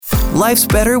Life's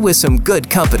better with some good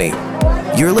company.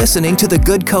 You're listening to the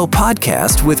Good Co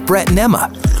podcast with Brett and Emma.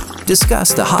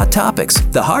 Discuss the hot topics,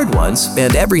 the hard ones,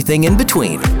 and everything in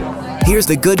between. Here's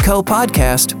the Good Co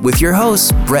podcast with your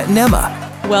hosts, Brett and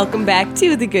Emma. Welcome back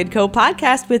to the Good Co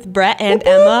podcast with Brett and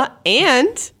Emma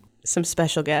and some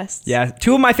special guests. Yeah,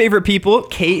 two of my favorite people,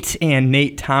 Kate and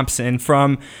Nate Thompson,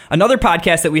 from another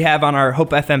podcast that we have on our Hope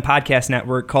FM podcast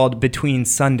network called Between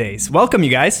Sundays. Welcome,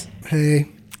 you guys. Hey.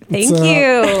 Thank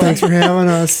you. Thanks for having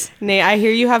us. Nate, I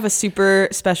hear you have a super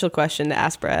special question to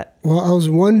ask Brett. Well, I was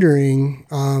wondering,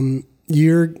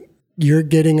 you're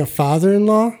getting a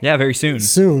father-in-law Yeah, very soon.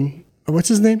 soon. What's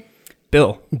his name?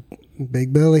 Bill.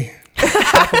 Big Billy.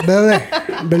 Papa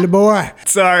Billy. Billy boy.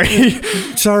 Sorry.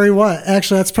 Sorry what?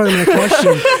 Actually, that's part of my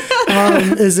question.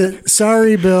 Is it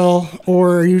sorry, Bill,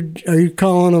 or are you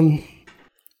calling him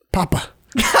Papa?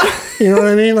 You know what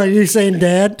I mean? Like you're saying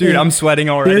Dad? Dude, I'm sweating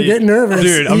already. You're getting nervous.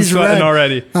 Dude, I'm He's sweating red.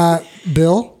 already.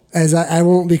 Bill, as I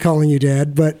won't be calling you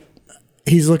Dad, but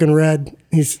he's looking red.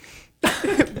 He's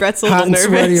Brett's a hot little and nervous.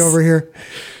 sweaty over here.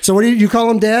 So what do you call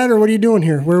him Dad, or what are you doing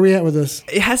here? Where are we at with this?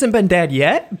 It hasn't been Dad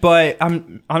yet, but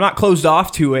I'm not closed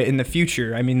off to it in the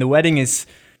future. I mean, the wedding is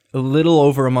a little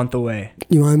over a month away.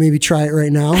 You want to maybe try it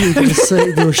right now? You can just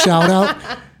do a shout out.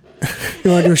 You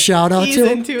want to do a shout out He's to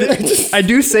him? into it. I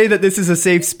do say that this is a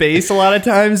safe space a lot of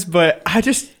times, but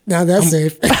Now that's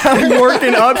safe. I'm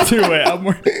working up to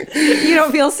it. You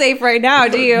don't feel safe right now,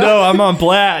 do you? No, I'm on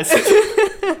blast.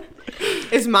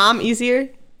 Is mom easier?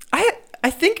 I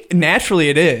think naturally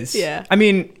it is. Yeah. I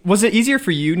mean, was it easier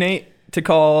for you, Nate, to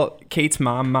call Kate's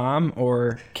mom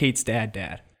or Kate's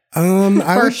dad?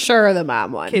 For sure, the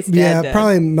mom one. Kate's Yeah, dad.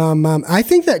 probably mom. I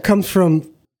think that comes from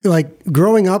like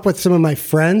growing up with some of my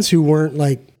friends who weren't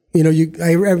like,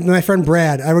 my friend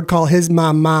Brad, I would call his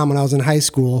mom when I was in high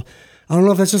school. I don't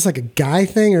know if that's just like a guy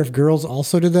thing or if girls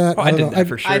also did that. Oh, I don't did know. that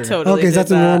for sure. I totally Okay, did that's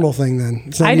that. a normal thing then.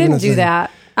 It's not I even didn't a do thing.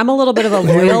 that. I'm a little bit of a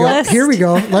Here we go. loyalist. Here we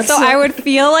go. Let's So I would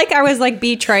feel like I was like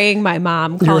betraying my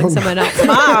mom, calling own someone else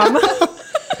mom.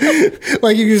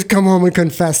 like you just come home and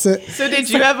confess it. So did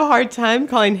you have a hard time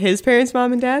calling his parents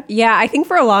mom and dad? Yeah, I think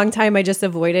for a long time I just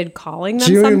avoided calling them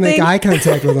She wouldn't even something. make eye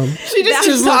contact with them. She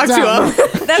just talked looked to down.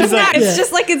 him. That's not. It's yeah.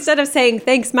 just like instead of saying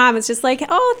thanks, mom, it's just like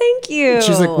oh, thank you.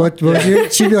 She's like, what was your?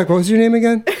 She'd be like, what was your name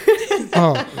again?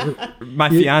 Oh, My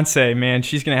fiance, man,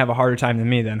 she's going to have a harder time than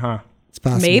me then, huh? it's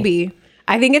possible. Maybe.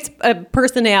 I think it's a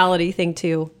personality thing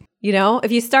too. You know,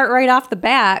 if you start right off the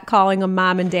bat calling them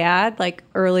mom and dad like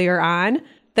earlier on,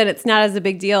 then it's not as a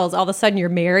big deal as all of a sudden you're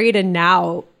married and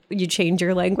now you change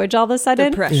your language all of a The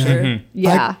sudden. pressure.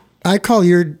 Yeah. I call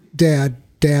your dad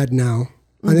now.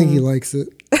 I think he likes it.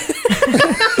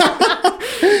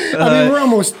 I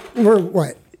mean, we're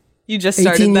what? You just 18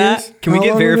 started that? years? Can we How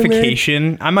get long have we been married?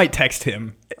 verification? I might text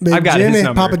him. Big I've got Jimmy, his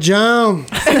number. Papa John.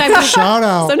 Shout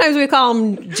out. Sometimes we call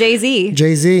him Jay-Z.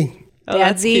 Jay-Z. Oh,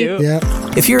 that's Dadsy. cute. Yeah.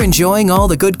 If you're enjoying all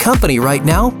the good company right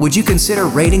now, would you consider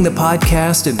rating the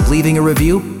podcast and leaving a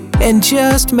review? And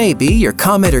just maybe your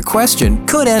comment or question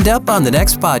could end up on the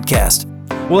next podcast.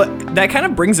 Well, that kind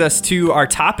of brings us to our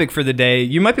topic for the day.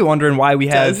 You might be wondering why we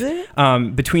have Does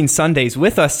it? Between Sundays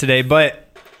with us today, but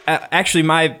actually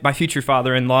my future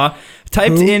father-in-law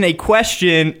typed Who? in a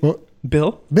question. What?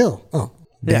 Bill? Bill. Oh,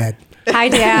 Dad. Hi,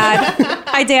 Dad.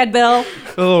 Hi, Dad Bill.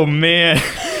 Oh, man.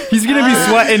 He's going to be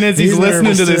sweating as he's listening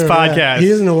nervous to this too, podcast. yeah. He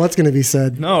doesn't know what's going to be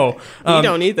said. No. We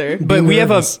don't either. But Be we have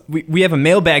nervous. we have a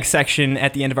mailbag section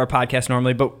at the end of our podcast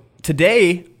normally, but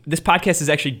today this podcast is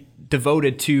actually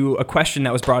devoted to a question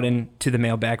that was brought in to the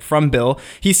mailbag from Bill.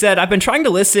 He said, I've been trying to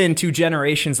listen to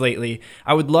generations lately.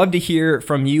 I would love to hear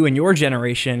from you and your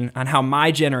generation on how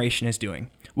my generation is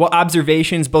doing. What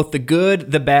observations, both the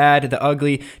good, the bad, the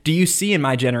ugly, do you see in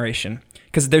my generation?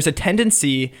 Because there's a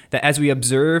tendency that as we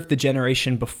observe the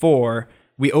generation before,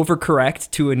 we overcorrect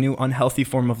to a new unhealthy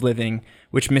form of living,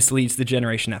 which misleads the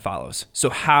generation that follows. So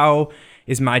how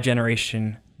is my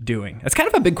generation doing? That's kind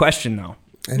of a big question, though.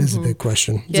 That is a big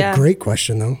question. It's Yeah. a great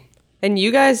question, though. And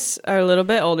you guys are a little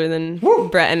bit older than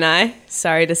Brett and I.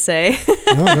 Sorry to say.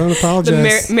 No, don't The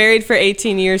apologize. married for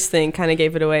 18 years thing kind of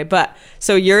gave it away. But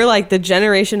so you're like the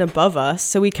generation above us.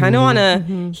 So we kind of want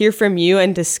to hear from you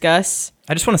and discuss.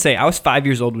 I just want to say, I was 5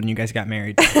 years old when you guys got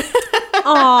married.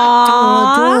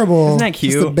 Oh, adorable. Isn't that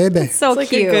Just a cute? baby. So It's like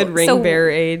cute. a good ring So bearer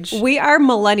age. We are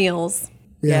millennials.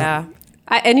 Yeah.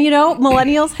 And you know,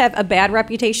 millennials have a bad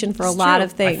reputation for a lot true.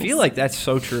 of things. I feel like that's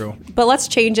so true. But let's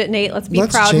change it, Nate. Let's be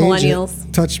Let's proud change millennials.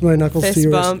 it. Touch my knuckles Fist to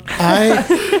yours. bump.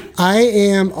 I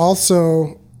am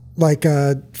also like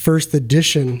a first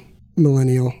edition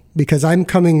millennial because I'm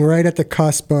coming right at the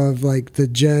cusp of like the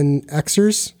Gen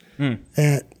Xers.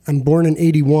 I'm born in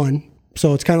 81,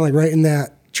 so it's kind of like right in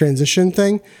that transition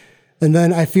thing. And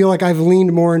then I feel like I've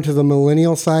leaned more into the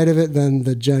millennial side of it than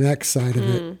the Gen X side of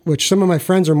it, which some of my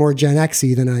friends are more Gen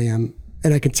X-y than I am.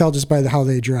 And I can tell just by how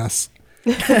they dress.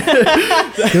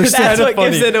 That's what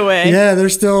gives it away. Yeah, they're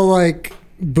still like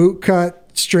boot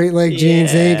cut, straight leg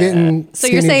jeans. They ain't getting So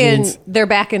you're skinny saying jeans. they're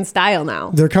back in style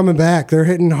now? They're coming back. They're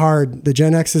hitting hard. The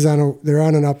Gen X is they're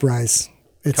on an uprise.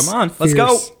 It's Come on, let's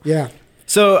go. Yeah.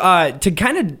 So to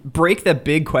kind of break the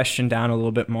big question down a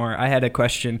little bit more, I had a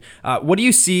question. What do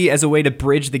you see as a way to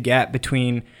bridge the gap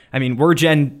between, I mean, we're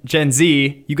Gen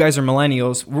Z, you guys are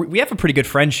millennials. We have a pretty good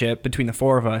friendship between the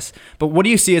four of us, but what do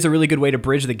you see as a really good way to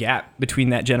bridge the gap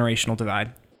between that generational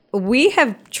divide? We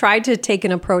have tried to take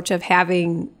an approach of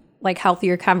having like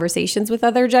healthier conversations with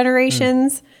other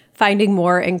generations, finding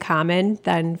more in common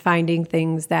than finding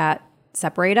things that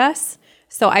separate us.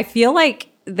 So I feel like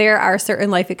there are certain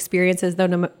life experiences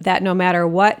that no matter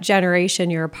what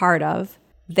generation you're a part of,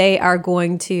 they are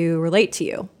going to relate to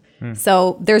you.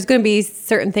 So there's going to be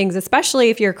certain things, especially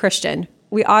if you're a Christian,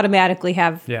 we automatically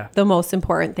have the most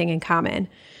important thing in common.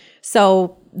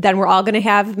 So then we're all going to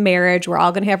have marriage. We're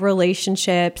all going to have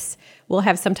relationships. We'll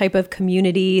have some type of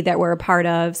community that we're a part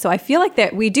of. So I feel like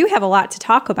that we do have a lot to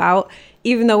talk about,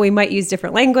 even though we might use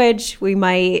different language. We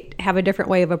might have a different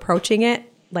way of approaching it.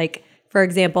 Like, for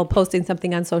example, posting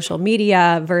something on social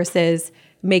media versus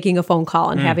making a phone call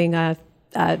and having a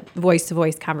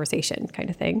voice-to-voice conversation kind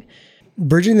of thing.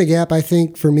 Bridging the gap, I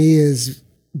think, for me is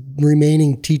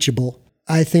remaining teachable.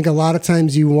 I think a lot of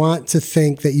times you want to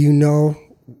think that you know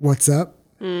what's up,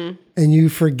 and you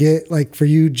forget, like for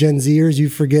you Gen Zers, you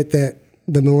forget that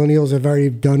the millennials have already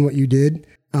done what you did.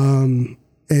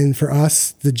 And for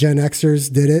us, the Gen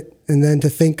Xers did it. And then to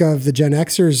think of the Gen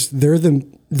Xers,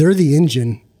 they're the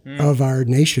engine of our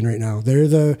nation right now. They're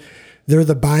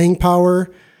the buying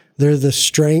power. They're the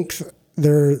strength.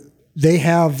 They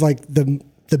have like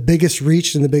the biggest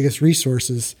reach and the biggest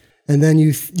resources. And then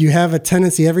you have a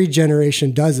tendency, every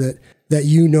generation does it, that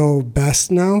you know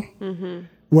best now.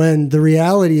 When the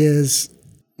reality is,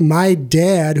 my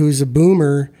dad, who's a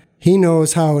boomer, he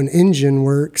knows how an engine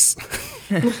works.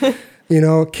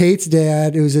 Kate's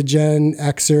dad, who's a Gen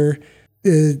Xer,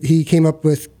 he came up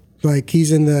with, like,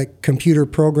 he's in the computer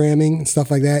programming and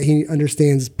stuff like that. He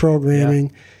understands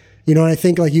programming. And I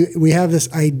think like we have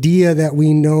this idea that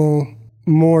we know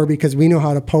more because we know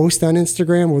how to post on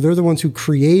Instagram. Well, they're the ones who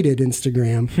created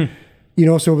Instagram.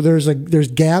 So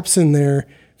there's gaps in there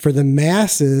for the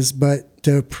masses, but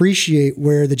to appreciate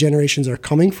where the generations are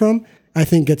coming from, I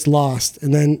think gets lost.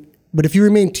 But if you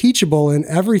remain teachable in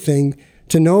everything,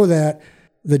 to know that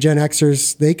the Gen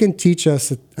Xers, they can teach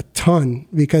us a ton.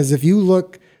 Because if you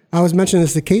look, I was mentioning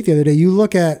this to Kate the other day, you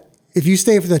look at, if you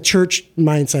stay for the church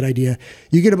mindset idea,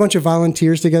 you get a bunch of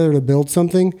volunteers together to build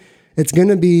something, it's going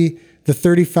to be the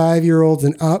 35-year-olds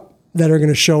and up that are going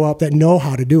to show up that know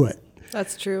how to do it.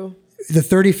 That's true. The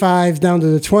 35s down to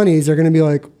the 20s are going to be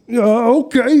like,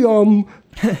 okay, you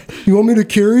want me to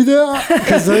carry that?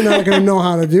 Because they're not going to know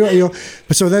how to do it.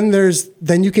 But so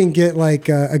then you can get like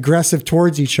aggressive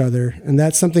towards each other, and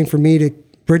that's something for me to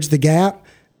bridge the gap,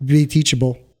 be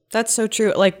teachable. That's so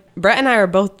true. Like Brett and I are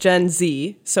both Gen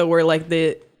Z, so we're like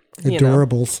the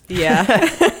adorables.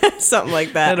 Something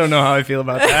like that. I don't know how I feel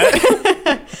about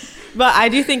that. But I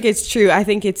do think it's true. I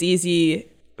think it's easy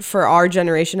for our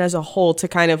generation as a whole to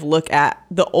kind of look at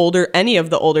any of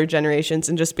the older generations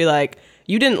and just be like,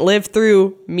 you didn't live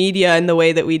through media in the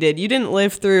way that we did. You didn't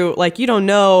live through, like, you don't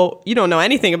know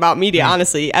anything about media,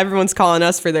 honestly. Everyone's calling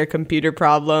us for their computer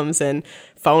problems and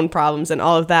phone problems and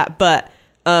all of that. But,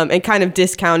 and kind of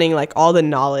discounting like all the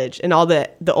knowledge and all the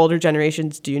older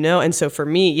generations do know. And so for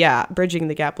me, bridging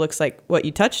the gap looks like what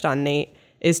you touched on, Nate,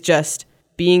 is just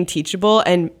being teachable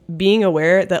and being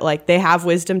aware that like they have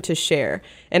wisdom to share,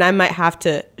 and I might have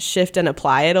to shift and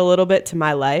apply it a little bit to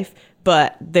my life,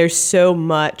 but there's so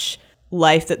much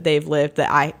life that they've lived that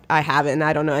I haven't, and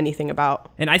I don't know anything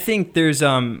about. And I think there's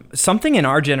something in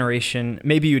our generation,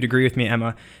 maybe you'd agree with me,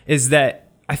 Emma, is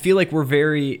that I feel like we're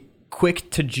very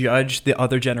quick to judge the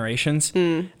other generations.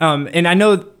 And I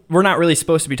know we're not really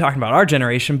supposed to be talking about our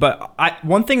generation, but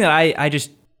one thing that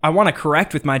I want to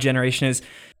correct with my generation is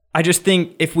I just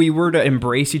think if we were to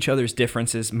embrace each other's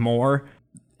differences more,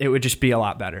 it would just be a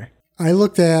lot better. I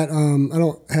looked at, I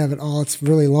don't have it all, it's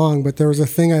really long, but there was a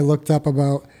thing I looked up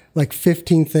about like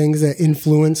 15 things that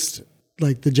influenced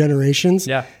like the generations.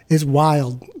 Yeah. It's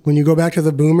wild. When you go back to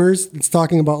the boomers, it's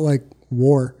talking about like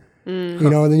war, and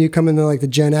then you come into like the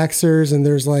Gen Xers and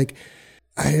there's like,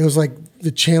 it was like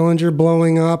the Challenger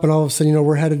blowing up and all of a sudden,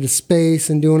 we're headed to space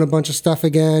and doing a bunch of stuff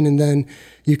again. And then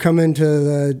you come into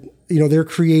the, they're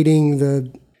creating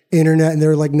the internet, and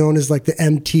they're like known as like the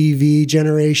MTV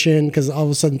generation, because all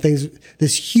of a sudden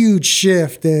this huge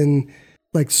shift in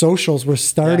like socials were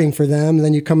starting for them. And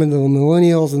then you come into the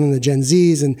millennials and then the Gen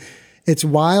Zs, and it's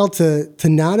wild to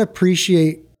not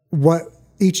appreciate what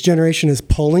each generation is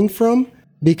pulling from,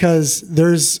 because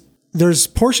there's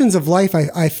portions of life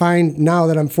I find now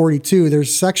that I'm 42,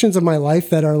 there's sections of my life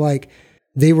that are like,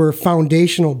 they were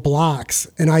foundational blocks,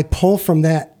 and I pull from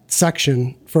that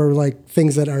section for like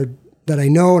things that I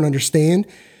know and understand.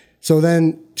 So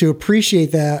then to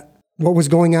appreciate that, what was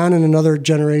going on in another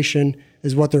generation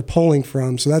is what they're pulling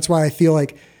from. So that's why I feel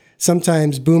like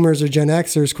sometimes boomers or Gen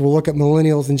Xers will look at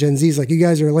millennials and Gen Zs like, you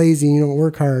guys are lazy and you don't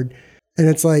work hard. And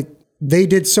it's like, they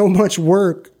did so much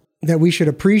work that we should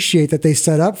appreciate that they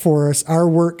set up for us. Our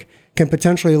work can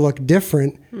potentially look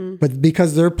different, but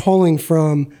because they're pulling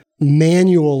from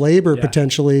manual labor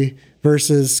potentially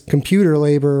versus computer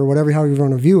labor or whatever, how you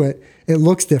want to view it, it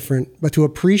looks different, but to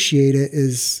appreciate it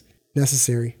is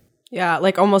necessary. Yeah,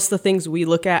 like almost the things we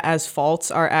look at as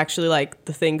faults are actually like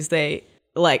the things they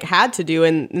like had to do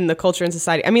in the culture and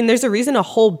society. I mean, there's a reason a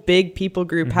whole big people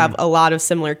group have a lot of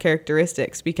similar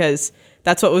characteristics, because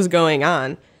that's what was going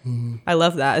on. I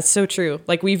love that. It's so true.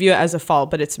 Like we view it as a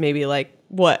fault, but it's maybe like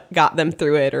what got them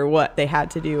through it or what they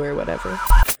had to do or whatever.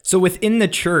 So within the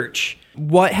church,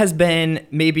 what has been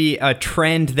maybe a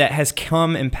trend that has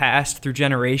come and passed through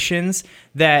generations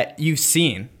that you've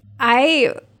seen?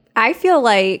 I feel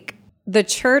like the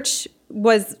church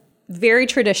was very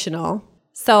traditional.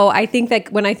 So I think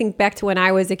that when I think back to when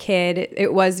I was a kid,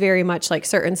 it was very much like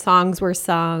certain songs were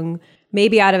sung,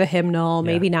 maybe out of a hymnal,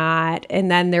 maybe not.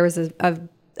 And then there was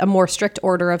a more strict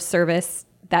order of service,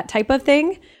 that type of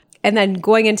thing. And then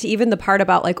going into even the part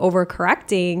about like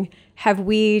overcorrecting, have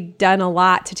we done a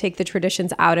lot to take the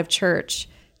traditions out of church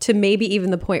to maybe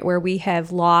even the point where we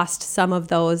have lost some of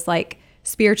those like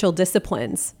spiritual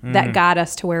disciplines that got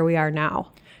us to where we are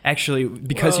now? Actually,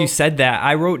 because you said that,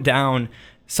 I wrote down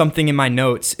something in my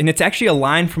notes, and it's actually a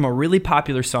line from a really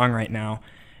popular song right now.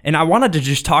 And I wanted to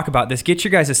just talk about this, get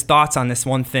your guys' thoughts on this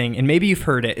one thing, and maybe you've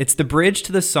heard it. It's the bridge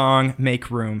to the song, Make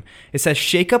Room. It says,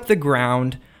 shake up the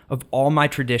ground of all my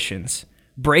traditions.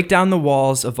 Break down the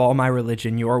walls of all my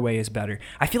religion. Your way is better.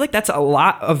 I feel like that's a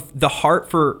lot of the heart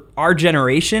for our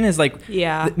generation, is like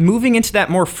moving into that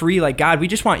more free, like, God, we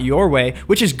just want your way,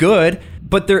 which is good,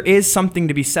 but there is something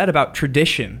to be said about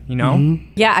tradition, you know?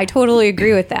 Mm-hmm. Yeah, I totally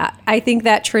agree with that. I think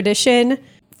that tradition,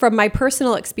 from my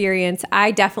personal experience,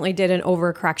 I definitely did an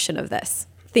overcorrection of this,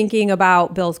 thinking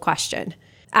about Bill's question.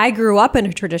 I grew up in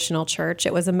a traditional church.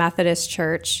 It was a Methodist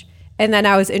church. And then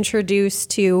I was introduced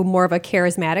to more of a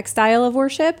charismatic style of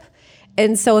worship.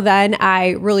 And so then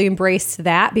I really embraced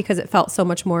that because it felt so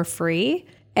much more free.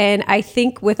 And I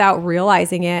think without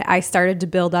realizing it, I started to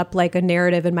build up like a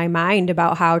narrative in my mind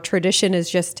about how tradition is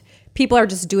just, people are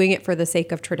just doing it for the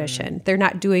sake of tradition. They're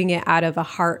not doing it out of a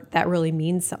heart that really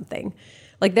means something.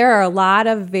 Like there are a lot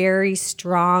of very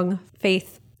strong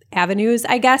faith avenues,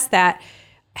 I guess, that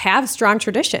have strong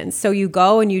traditions. So you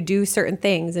go and you do certain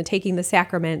things, and taking the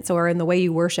sacraments or in the way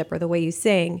you worship or the way you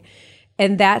sing.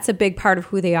 And that's a big part of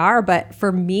who they are. But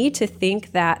for me to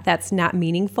think that that's not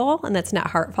meaningful and that's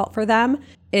not heartfelt for them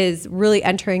is really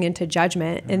entering into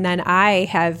judgment. And then I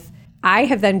have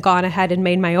then gone ahead and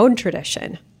made my own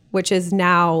tradition, which is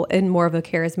now in more of a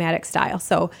charismatic style.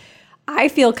 So I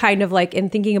feel kind of like, in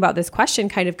thinking about this question,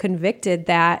 kind of convicted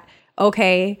that,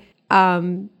 okay,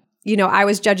 I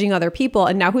was judging other people,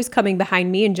 and now who's coming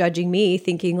behind me and judging me,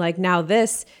 thinking like, now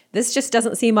this just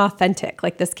doesn't seem authentic.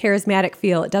 Like this charismatic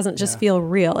feel, it doesn't just feel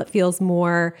real. It feels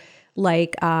more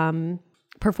like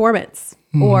performance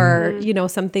or,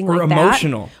 something like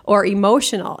that. Or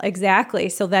emotional. Exactly.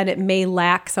 So then it may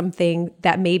lack something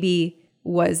that maybe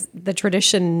was the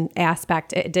tradition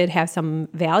aspect. It did have some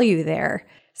value there.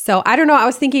 So I don't know. I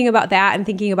was thinking about that and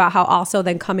thinking about how also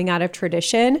then coming out of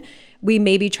tradition, we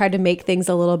maybe tried to make things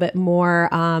a little bit more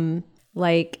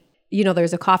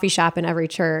there's a coffee shop in every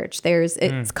church.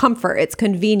 It's comfort, it's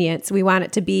convenience. We want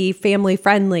it to be family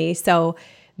friendly. So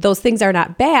those things are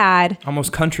not bad.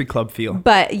 Almost country club feel.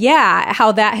 But yeah,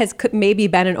 how that has maybe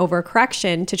been an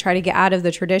overcorrection to try to get out of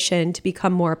the tradition to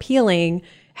become more appealing.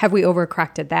 Have we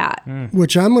overcorrected that?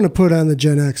 Which I'm going to put on the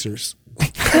Gen Xers.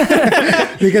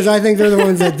 Because I think they're the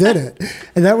ones that did it.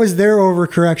 And that was their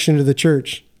overcorrection to the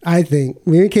church, I think.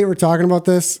 Me and Kate were talking about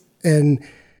this, and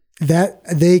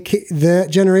that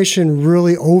generation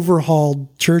really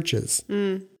overhauled churches,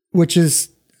 which is,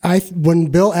 when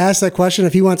Bill asked that question,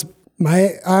 if he wants,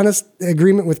 my honest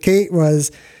agreement with Kate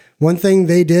was, one thing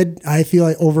they did, I feel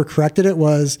like overcorrected it,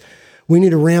 was we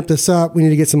need to ramp this up. We need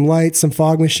to get some lights, some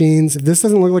fog machines. If this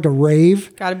doesn't look like a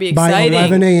rave Gotta be by exciting.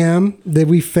 11 a.m., then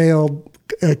we failed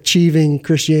achieving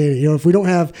Christianity. If we don't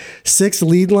have 6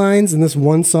 lead lines in this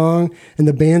one song and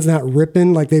the band's not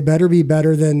ripping, like they better be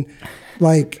better than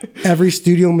like every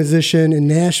studio musician in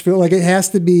Nashville. Like it has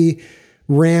to be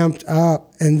ramped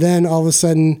up. And then all of a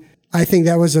sudden, I think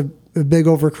that was a big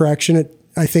overcorrection.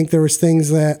 I think there was things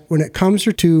that when it comes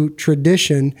to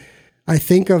tradition, I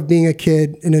think of being a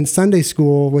kid and in Sunday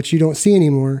school, which you don't see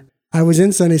anymore. I was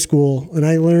in Sunday school and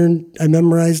I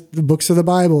memorized the books of the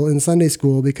Bible in Sunday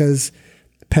school because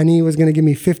Penny was going to give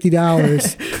me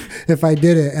 $50 if I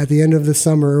did it at the end of the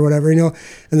summer or whatever, and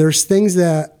there's things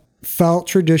that felt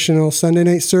traditional, Sunday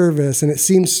night service, and it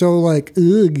seems so like,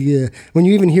 ugh, yeah. When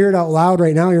you even hear it out loud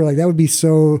right now, you're like, that would be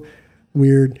so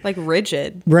weird. Like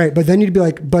rigid. Right. But then you'd be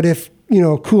like, but if,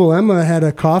 Cool Emma had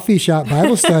a coffee shop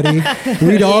Bible study,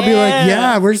 we'd all be like,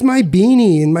 yeah, where's my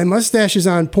beanie? And my mustache is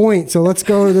on point. So let's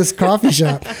go to this coffee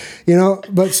shop,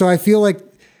 But so I feel like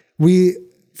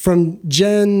from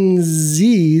Gen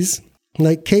Zs,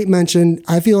 like Kate mentioned,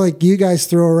 I feel like you guys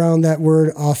throw around that word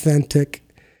authentic,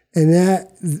 and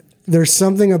that there's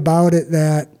something about it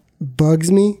that bugs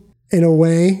me in a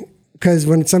way, because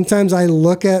when sometimes I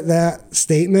look at that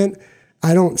statement,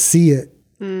 I don't see it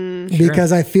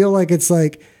because I feel like it's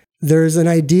like there's an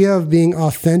idea of being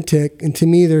authentic, and to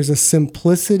me there's a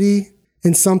simplicity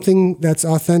in something that's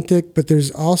authentic, but there's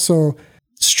also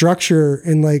structure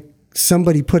and like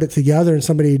somebody put it together and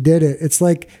somebody did it. It's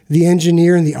like the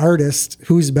engineer and the artist,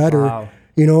 who's better? Wow.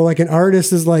 Like an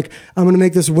artist is like, I'm going to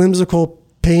make this whimsical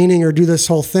painting or do this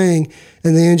whole thing.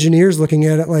 And the engineer's looking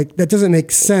at it like, that doesn't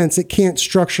make sense. It can't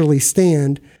structurally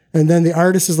stand. And then the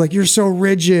artist is like, you're so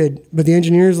rigid. But the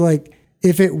engineer's like,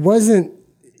 if it wasn't,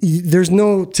 there's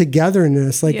no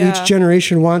togetherness. Like each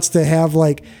generation wants to have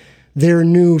like their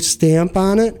new stamp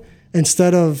on it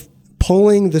instead of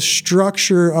pulling the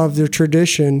structure of their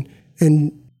tradition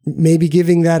and maybe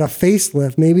giving that a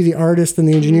facelift. Maybe the artist and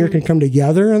the engineer can come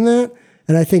together on that.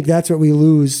 And I think that's what we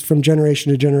lose from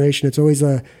generation to generation. It's always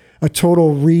a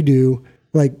total redo,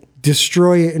 like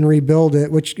destroy it and rebuild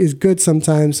it, which is good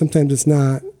sometimes it's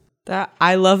not.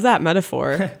 I love that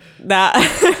metaphor.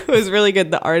 That was really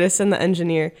good. The artist and the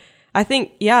engineer. I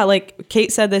think, like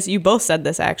Kate said this, you both said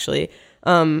this actually.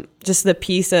 Just the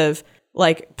piece of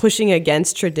like pushing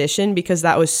against tradition, because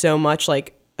that was so much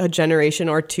like a generation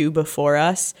or two before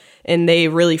us, and they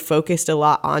really focused a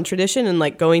lot on tradition and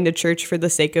like going to church for the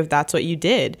sake of that's what you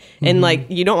did. And like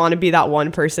you don't want to be that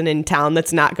one person in town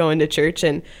that's not going to church,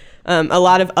 and a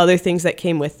lot of other things that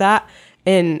came with that.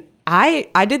 And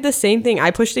I did the same thing.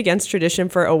 I pushed against tradition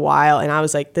for a while, and I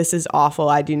was like, this is awful.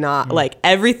 I do not like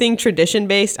everything tradition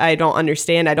based. I don't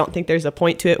understand. I don't think there's a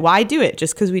point to it. Why do it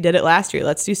just because we did it last year?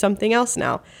 Let's do something else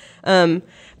now.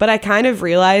 But I kind of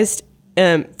realized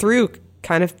through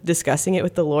kind of discussing it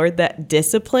with the Lord that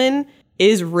discipline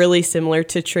is really similar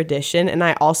to tradition. And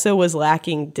I also was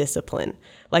lacking discipline.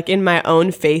 Like in my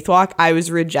own faith walk, I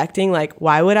was rejecting, like,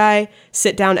 why would I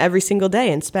sit down every single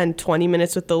day and spend 20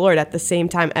 minutes with the Lord at the same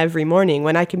time every morning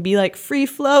when I can be like free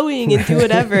flowing and do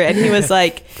whatever? And he was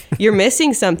like, you're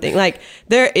missing something. Like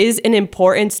there is an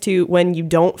importance to when you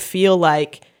don't feel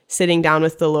like sitting down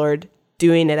with the Lord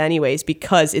doing it anyways,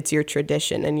 because it's your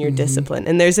tradition and your discipline.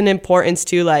 And there's an importance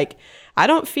to like, I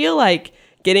don't feel like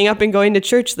getting up and going to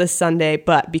church this Sunday,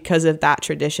 but because of that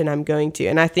tradition, I'm going to.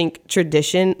 And I think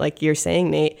tradition, like you're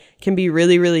saying, Nate, can be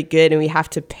really, really good. And we have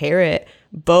to pair it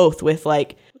both with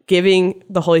like giving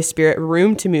the Holy Spirit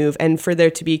room to move and for there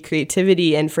to be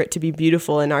creativity and for it to be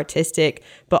beautiful and artistic,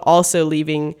 but also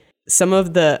leaving some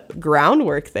of the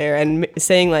groundwork there and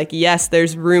saying like, yes,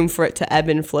 there's room for it to ebb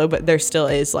and flow, but there still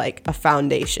is like a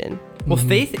foundation. Well,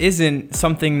 faith isn't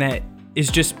something that is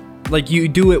just like you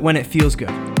do it when it feels good.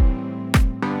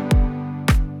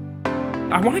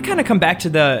 I want to kind of come back to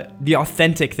the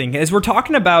authentic thing as we're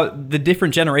talking about the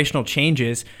different generational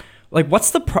changes. Like,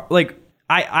 what's the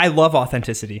I love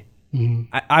authenticity.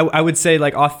 I would say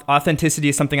like authenticity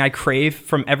is something I crave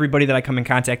from everybody that I come in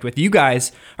contact with. You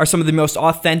guys are some of the most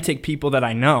authentic people that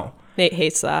I know. Nate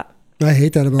hates that. I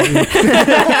hate that about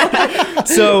you.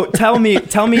 So tell me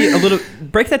a little,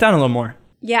 break that down a little more.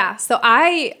 Yeah. So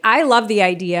I love the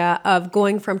idea of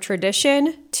going from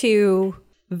tradition to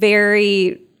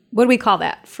very, what do we call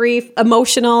that? Free,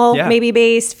 emotional, maybe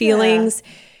based feelings.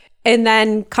 Yeah. And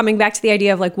then coming back to the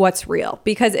idea of like what's real,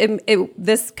 because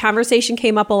this conversation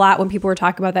came up a lot when people were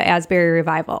talking about the Asbury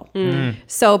revival.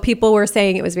 So people were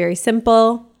saying it was very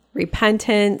simple,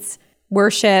 repentance,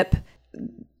 worship.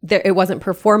 It wasn't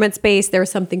performance based. There was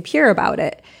something pure about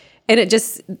it. And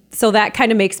so that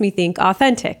kind of makes me think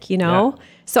authentic, you know? Yeah.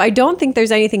 So I don't think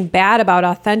there's anything bad about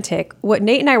authentic. What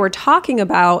Nate and I were talking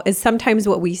about is sometimes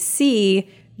what we see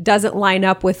doesn't line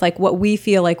up with like what we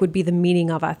feel like would be the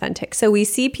meaning of authentic. So we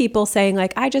see people saying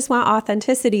like, I just want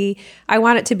authenticity. I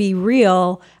want it to be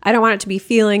real. I don't want it to be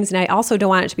feelings. And I also don't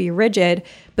want it to be rigid.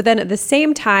 But then at the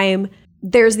same time,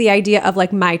 there's the idea of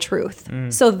like my truth.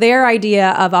 So their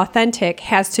idea of authentic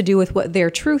has to do with what their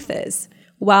truth is.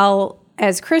 Well,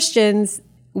 as Christians,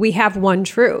 we have one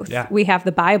truth. Yeah. We have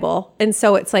the Bible. And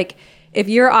so it's like, if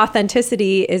your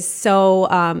authenticity is so,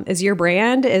 is your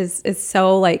brand is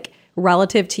so like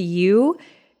relative to you,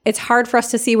 it's hard for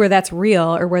us to see where that's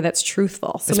real or where that's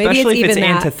truthful. So especially maybe if it's it's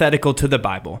antithetical to the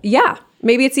Bible. Yeah.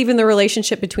 Maybe it's even the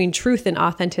relationship between truth and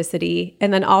authenticity.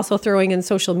 And then also throwing in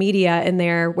social media in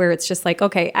there where it's just like,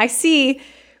 okay,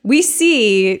 we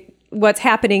see what's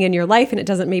happening in your life and it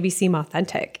doesn't maybe seem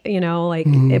authentic, you know, like,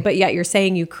 but yet you're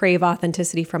saying you crave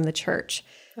authenticity from the church.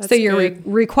 That's so you're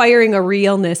requiring a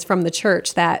realness from the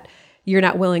church that you're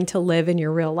not willing to live in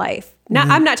your real life. Now,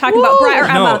 I'm not talking about Brett or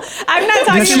Emma. I'm not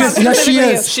talking about she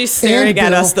is. She's staring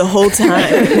at us the whole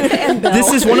time.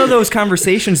 This is one of those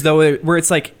conversations, though, where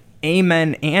it's like,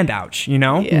 amen and ouch, you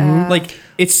know? Yeah. Like,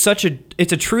 it's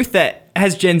a truth that,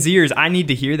 as Gen Zers, I need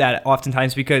to hear that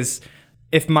oftentimes, because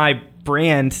if my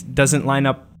brand doesn't line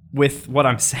up with what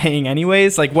I'm saying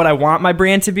anyways, like what I want my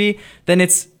brand to be, then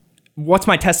it's, what's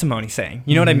my testimony saying?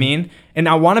 You know what I mean? And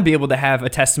I want to be able to have a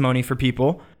testimony for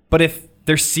people, but if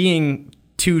they're seeing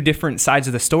two different sides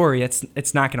of the story,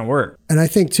 it's not going to work. And I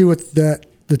think too, with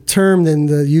the term and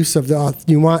the use of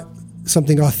you want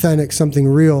something authentic, something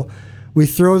real, we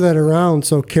throw that around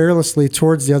so carelessly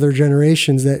towards the other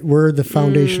generations that we're the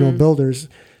foundational builders.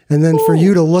 And then for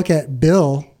you to look at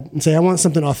Bill and say, I want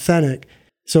something authentic.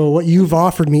 So what you've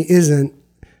offered me isn't,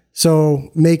 so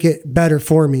make it better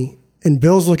for me. And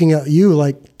Bill's looking at you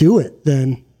like, do it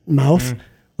then, mouth.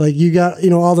 Like you got,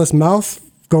 all this mouth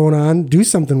going on, do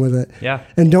something with it. Yeah.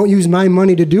 And don't use my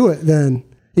money to do it then.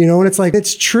 And it's like,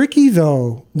 it's tricky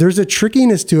though. There's a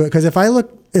trickiness to it. Because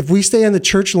if we stay on the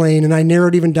church lane, and I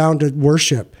narrowed even down to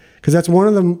worship, because that's one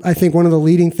of the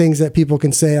leading things that people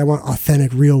can say, I want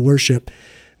authentic, real worship.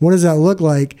 What does that look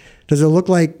like? Does it look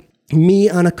like me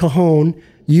on a cajon,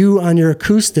 you on your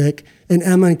acoustic, and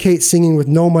Emma and Kate singing with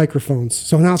no microphones?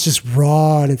 So now it's just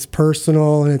raw and it's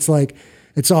personal and it's like,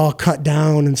 it's all cut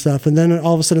down and stuff. And then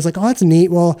all of a sudden it's like, oh, that's neat.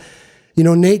 Well,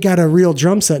 Nate got a real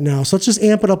drum set now. So let's just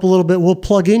amp it up a little bit. We'll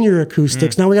plug in your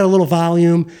acoustics. Now we got a little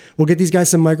volume. We'll get these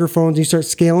guys some microphones. You start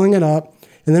scaling it up.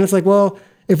 And then it's like, well,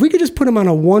 if we could just put them on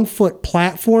a 1-foot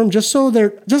platform, just so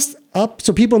they're just up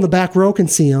so people in the back row can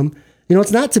see them.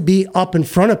 It's not to be up in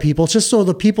front of people. It's just so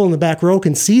the people in the back row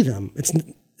can see them. It's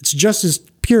just as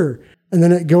pure. And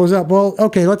then it goes up. Well,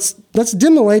 okay, let's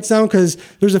dim the lights down because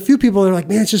there's a few people that are like,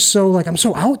 man, it's just so like, I'm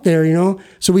so out there,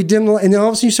 So we dim the light, and then all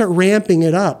of a sudden you start ramping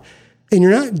it up. And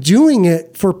you're not doing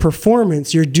it for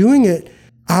performance. You're doing it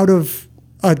out of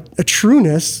a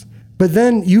trueness. But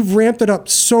then you've ramped it up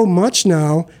so much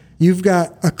now, you've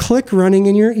got a click running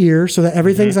in your ear so that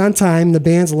everything's on time. The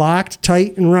band's locked,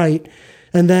 tight, and right.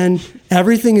 And then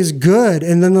everything is good.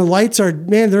 And then the lights are,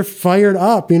 man, they're fired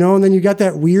up, and then you got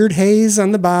that weird haze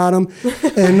on the bottom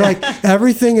and like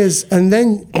everything is, and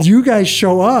then you guys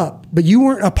show up, but you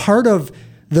weren't a part of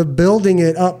the building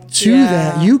it up to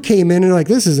that. You came in and like,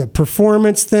 this is a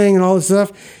performance thing and all this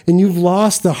stuff. And you've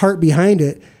lost the heart behind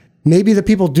it. Maybe the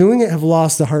people doing it have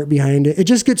lost the heart behind it. It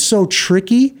just gets so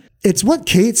tricky. It's what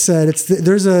Kate said. It's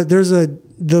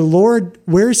the Lord,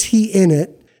 where's he in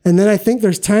it? And then I think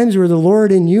there's times where the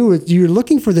Lord in you, you're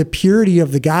looking for the purity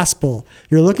of the gospel.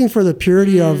 You're looking for the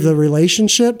purity of the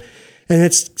relationship.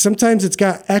 And sometimes it's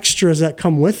got extras that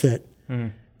come with it.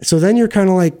 So then you're kind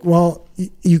of like, well,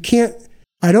 you can't,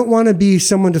 I don't want to be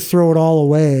someone to throw it all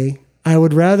away. I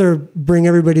would rather bring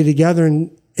everybody together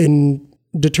and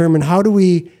determine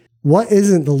what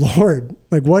isn't the Lord?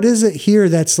 Like, what is it here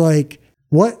that's like,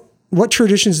 what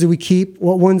traditions do we keep?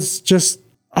 What ones just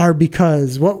are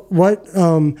because? What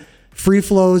free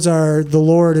flows are the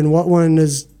Lord and what one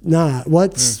is not?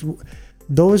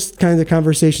 Those kinds of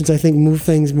conversations, I think, move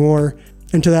things more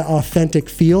into that authentic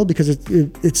feel because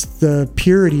it's the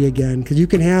purity again. Because you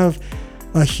can have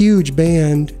a huge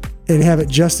band and have it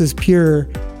just as pure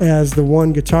as the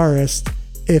one guitarist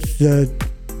if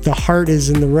the heart is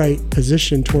in the right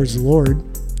position towards the Lord.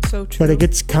 So true. But it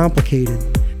gets complicated.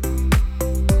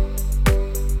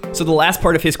 So the last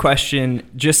part of his question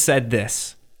just said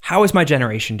this: how is my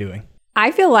generation doing?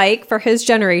 I feel like for his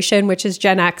generation, which is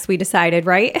Gen X, we decided,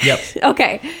 right? Yep.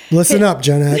 Okay. Listen up,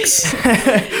 Gen X.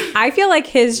 I feel like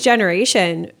his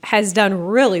generation has done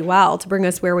really well to bring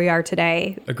us where we are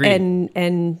today. Agreed.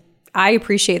 And I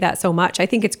appreciate that so much. I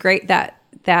think it's great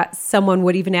that someone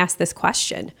would even ask this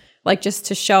question, like just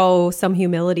to show some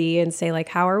humility and say like,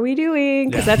 how are we doing?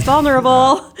 Because that's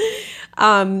vulnerable.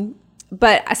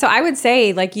 But so I would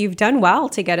say like, you've done well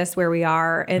to get us where we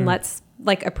are, and let's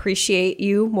like appreciate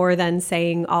you more than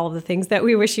saying all of the things that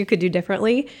we wish you could do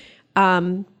differently.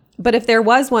 But if there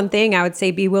was one thing, I would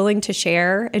say be willing to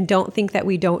share and don't think that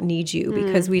we don't need you,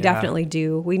 because we definitely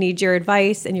do. We need your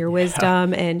advice and your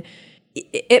wisdom, and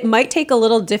it might take a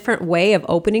little different way of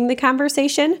opening the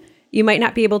conversation. You might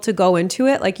not be able to go into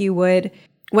it like you would.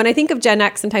 When I think of Gen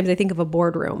X, sometimes I think of a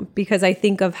boardroom, because I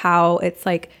think of how it's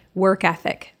like work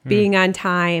ethic, being on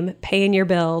time, paying your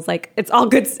bills. Like it's all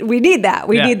good. We need that.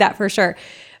 We need that for sure.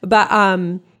 But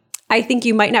I think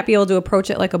you might not be able to approach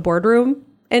it like a boardroom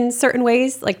in certain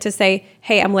ways, like to say,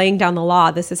 hey, I'm laying down the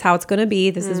law. This is how it's going to be.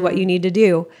 This is what you need to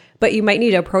do. But you might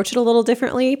need to approach it a little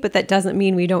differently, but that doesn't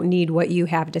mean we don't need what you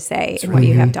have to say and what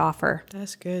you have to offer.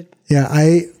 That's good. Yeah,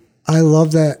 I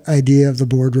love that idea of the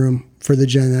boardroom for the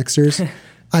Gen Xers.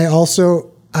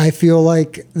 I feel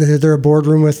like they're a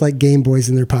boardroom with like Game Boys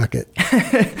in their pocket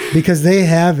because they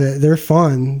have it. They're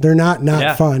fun. They're not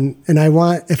fun. And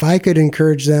if I could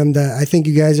encourage them, that I think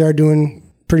you guys are doing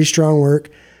pretty strong work.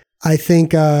 I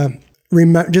think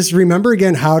just remember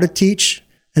again how to teach,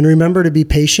 and remember to be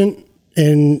patient,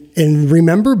 and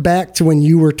remember back to when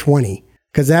you were 20,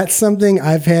 because that's something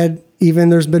I've had. Even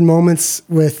there's been moments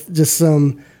with just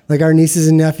some like our nieces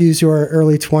and nephews who are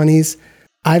early 20s.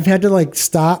 I've had to like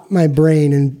stop my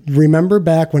brain and remember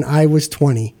back when I was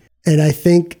 20. And I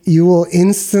think you will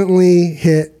instantly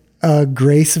hit a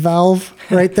grace valve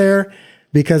right there,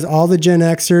 because all the Gen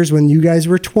Xers, when you guys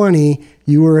were 20,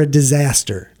 you were a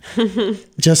disaster.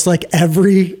 Just like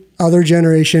every other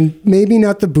generation, maybe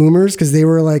not the boomers, because they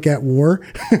were like at war.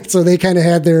 So they kind of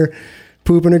had their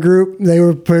poop in a group. They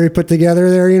were pretty put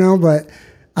together there, but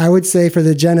I would say for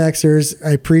the Gen Xers,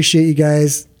 I appreciate you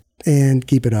guys and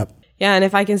keep it up. Yeah, and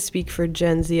if I can speak for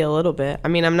Gen Z a little bit, I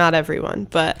mean, I'm not everyone,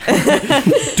 but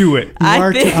do it. You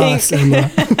are to us,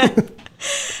 Emma.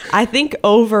 I think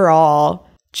overall,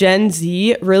 Gen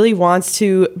Z really wants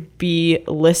to be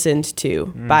listened to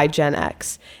by Gen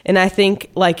X. And I think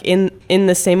like in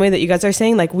the same way that you guys are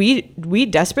saying, like we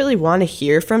desperately want to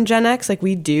hear from Gen X, like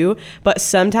we do, but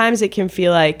sometimes it can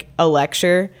feel like a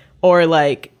lecture, or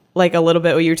like a little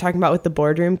bit what you were talking about with the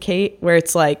boardroom, Kate, where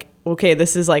it's like, okay,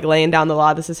 this is like laying down the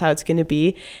law. This is how it's going to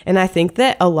be. And I think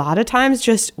that a lot of times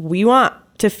just we want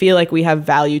to feel like we have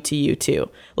value to you too.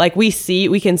 Like we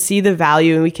can see the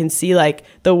value, and we can see like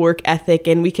the work ethic,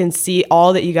 and we can see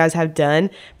all that you guys have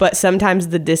done. But sometimes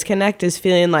the disconnect is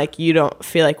feeling like you don't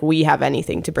feel like we have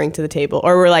anything to bring to the table,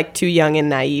 or we're like too young and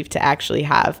naive to actually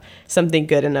have something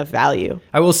good enough value.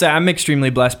 I will say I'm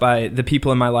extremely blessed by the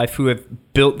people in my life who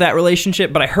have built that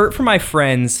relationship, but I hurt for my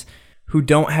friends who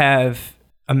don't have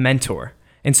a mentor.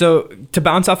 And so to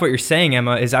bounce off what you're saying,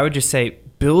 Emma, is I would just say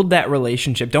build that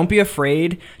relationship. Don't be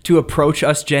afraid to approach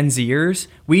us Gen Zers.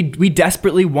 We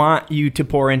desperately want you to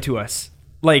pour into us.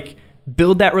 Like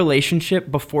build that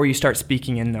relationship before you start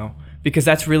speaking in though, because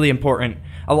that's really important.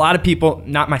 A lot of people,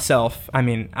 not myself, I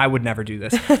mean, I would never do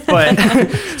this, but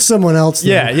someone else.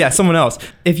 Yeah, someone else.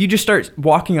 If you just start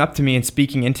walking up to me and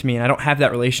speaking into me and I don't have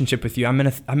that relationship with you, I'm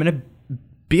going to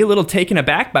be a little taken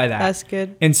aback by that. That's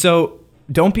good. And so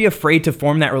don't be afraid to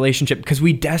form that relationship, because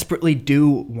we desperately do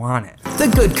want it.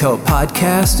 The Good Co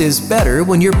podcast is better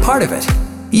when you're part of it.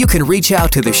 You can reach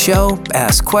out to the show,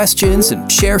 ask questions,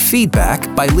 and share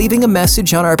feedback by leaving a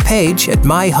message on our page at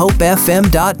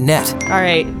myhopefm.net. All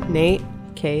right, Nate,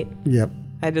 Kate. Yep.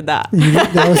 I did that.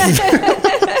 That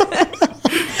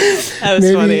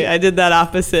was funny. I did that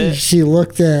opposite. She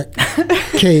looked at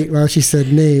Kate while she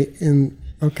said Nate, and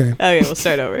okay. Okay, we'll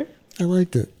start over. I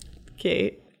liked it.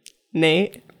 Kate.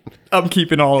 Nate. I'm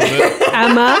keeping all of it.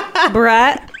 Emma,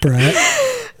 Brett.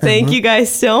 Thank you guys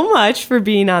so much for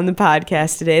being on the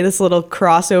podcast today. This little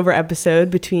crossover episode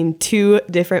between two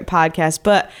different podcasts.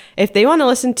 But if they want to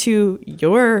listen to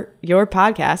your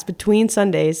podcast between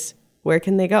Sundays, where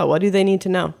can they go? What do they need to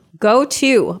know? Go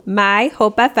to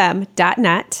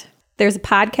myhopefm.net. There's a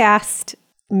podcast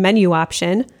menu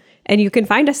option, and you can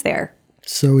find us there.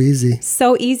 So easy.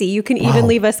 So easy. You can even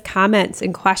leave us comments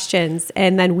and questions,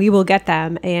 and then we will get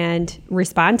them and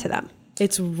respond to them.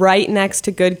 It's right next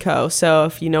to Good Co. So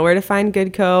if you know where to find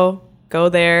Good Co., go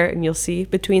there and you'll see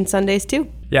between Sundays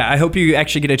too. Yeah, I hope you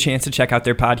actually get a chance to check out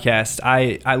their podcast.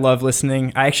 I love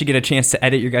listening. I actually get a chance to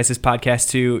edit your guys' podcast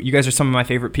too. You guys are some of my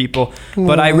favorite people.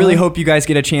 But I really hope you guys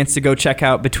get a chance to go check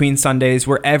out Between Sundays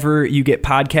wherever you get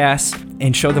podcasts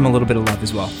and show them a little bit of love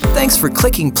as well. Thanks for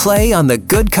clicking play on the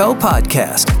Good Co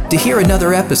podcast. To hear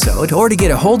another episode or to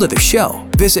get a hold of the show,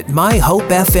 visit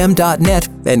myhopefm.net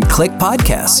and click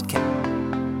podcasts.